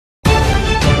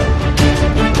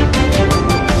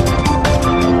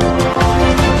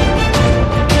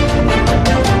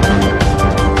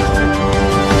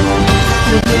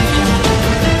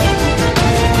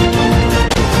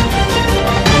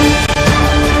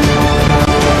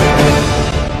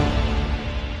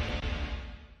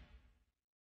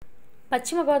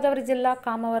పశ్చిమ గోదావరి జిల్లా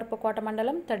మవరప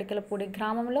మండలం తడికలపూడి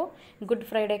గ్రామంలో గుడ్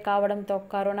ఫ్రైడే కావడంతో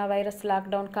కరోనా వైరస్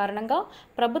లాక్డౌన్ కారణంగా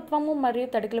ప్రభుత్వము మరియు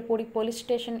Tadikalapudi police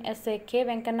station SI K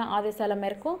Venkanna ఆదేశాల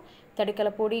మేరకు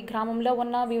తడికలపూడి గ్రామంలో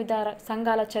ఉన్న వివిధ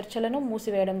సంఘాల చర్చలను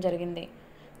మూసివేయడం జరిగింది.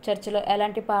 చర్చిలో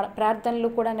ఎలాంటి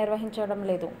ప్రార్థనలు కూడా నిర్వహించడం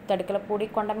లేదు. తడికలపూడి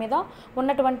కొండ మీద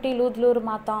ఉన్నటువంటి లూద్లూరు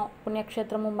మాత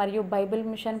పుణ్యక్షేత్రము మరియు బైబిల్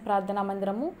మిషన్ ప్రార్థనా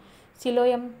మందిరము,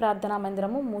 సిలోయం ప్రార్థనా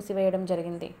మందిరము మూసివేయడం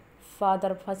జరిగింది.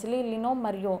 ఫాదర్ ఫసిలి లినో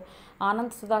మరియు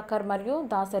ఆనంద్ సుధాకర్ మరియు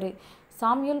దాసరి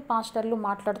సామ్యూల్ పాస్టర్లు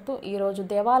మాట్లాడుతూ ఈరోజు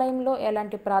దేవాలయంలో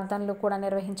ఎలాంటి ప్రార్థనలు కూడా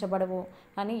నిర్వహించబడవు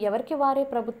అని, ఎవరికి వారే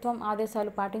ప్రభుత్వం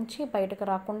ఆదేశాలు పాటించి బయటకు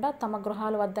రాకుండా తమ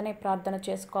గృహాల వద్దనే ప్రార్థన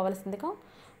చేసుకోవాల్సిందిగా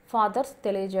ఫాదర్స్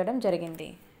తెలియజేయడం జరిగింది.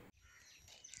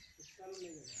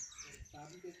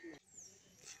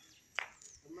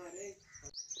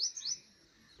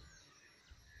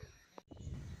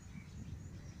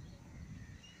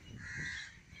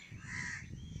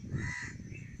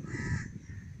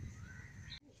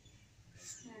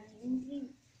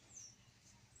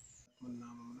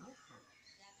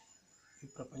 ఈ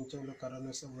ప్రపంచంలో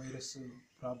కరోనా వైరస్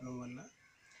ప్రాబ్లం వల్ల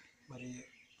మరి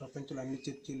ప్రపంచంలో అన్ని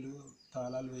చర్చిలు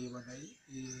తాళాలు వేయబడ్డాయి.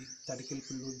 ఈ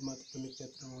తడికలపూడి మాత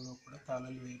పుణ్యక్షేత్రంలో కూడా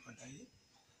తాళాలు వేయబడ్డాయి.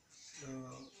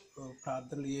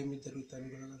 ప్రార్థనలు ఏమి జరుగుతాయని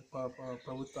కూడా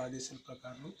ప్రభుత్వ ఆదేశాల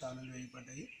ప్రకారం తాళాలు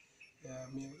వేయబడ్డాయి.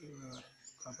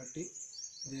 కాబట్టి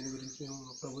దీని గురించి మేము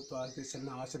ప్రభుత్వ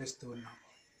ఆదేశాలను ఆచరిస్తూ ఉన్నాం.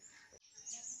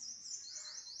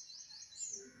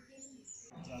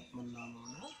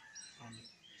 ఆత్మనామమున ఆమేన్.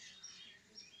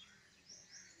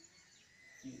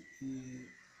 ఈ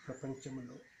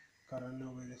ప్రపంచంలో కరోనా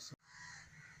వైరస్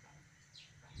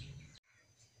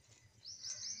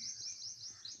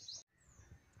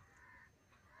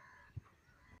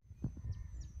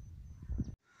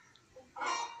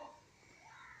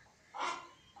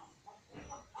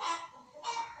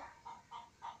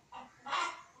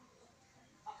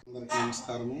అందరికీ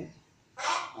నమస్కారము.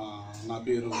 నా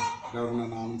పేరు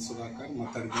గవర్నర్ ఆనంద్ సుధాకర్. మా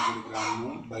తడికలపూడి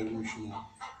గ్రామము బైబిల్ మిషన్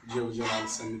జీవజలాల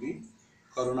సన్నిధి.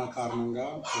 కరోనా కారణంగా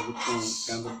ప్రభుత్వం,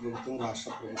 కేంద్ర ప్రభుత్వం,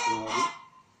 రాష్ట్ర ప్రభుత్వం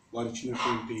వారు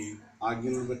ఇచ్చినటువంటి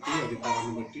ఆజ్ఞలను బట్టి,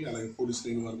 అధికారాలను బట్టి, అలాగే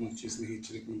పోలీసులైన వారు మనకు చేసిన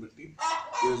హెచ్చరికను బట్టి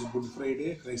ఈరోజు గుడ్ ఫ్రైడే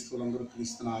క్రైస్తవులందరూ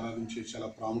క్రీస్తుని ఆరాధించే చాలా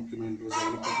ప్రాముఖ్యమైన రోజు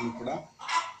అయినప్పటికీ కూడా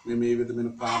మేము ఏ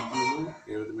విధమైన ప్రార్థనలు,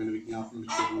 ఏ విధమైన విజ్ఞాపనలు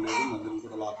చేయడం లేదు. మందిరం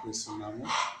కూడా లాక్ వేస్తున్నాము.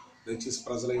 దయచేసి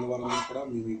ప్రజలైన వారందరూ కూడా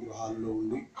మీ మీ గృహాల్లో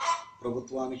ఉండి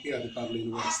ప్రభుత్వానికి,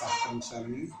 అధికారులైన వారికి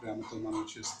సహకరించాలని ప్రేమతో మనం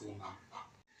చేస్తూ ఉన్నాము.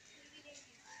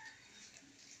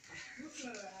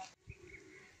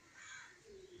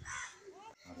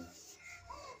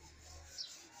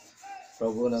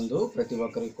 ప్రభువునందు ప్రతి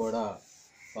ఒక్కరికి కూడా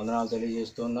వందనాలు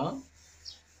తెలియజేస్తున్నాం.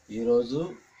 ఈరోజు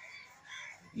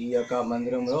ఈ యొక్క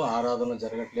మందిరంలో ఆరాధన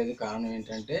జరగట్లేదు. కారణం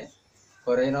ఏంటంటే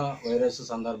కరోనా వైరస్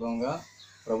సందర్భంగా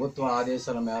ప్రభుత్వ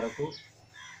ఆదేశాల మేరకు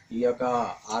ఈ యొక్క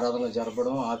ఆరాధన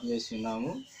జరపడం ఆపివేసి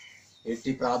ఉన్నాము.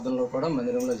 ఎట్టి ప్రార్థనలు కూడా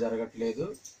మందిరంలో జరగట్లేదు.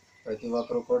 ప్రతి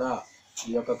ఒక్కరు కూడా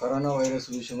ఈ యొక్క కరోనా వైరస్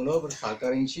విషయంలో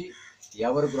సహకరించి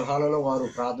ఎవరి గృహాలలో వారు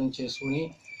ప్రార్థన చేసుకుని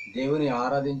దేవుని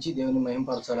ఆరాధించి దేవుని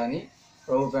మహింపరచాలని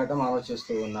ప్రభుపేట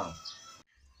ఆలోచిస్తూ ఉన్నాం.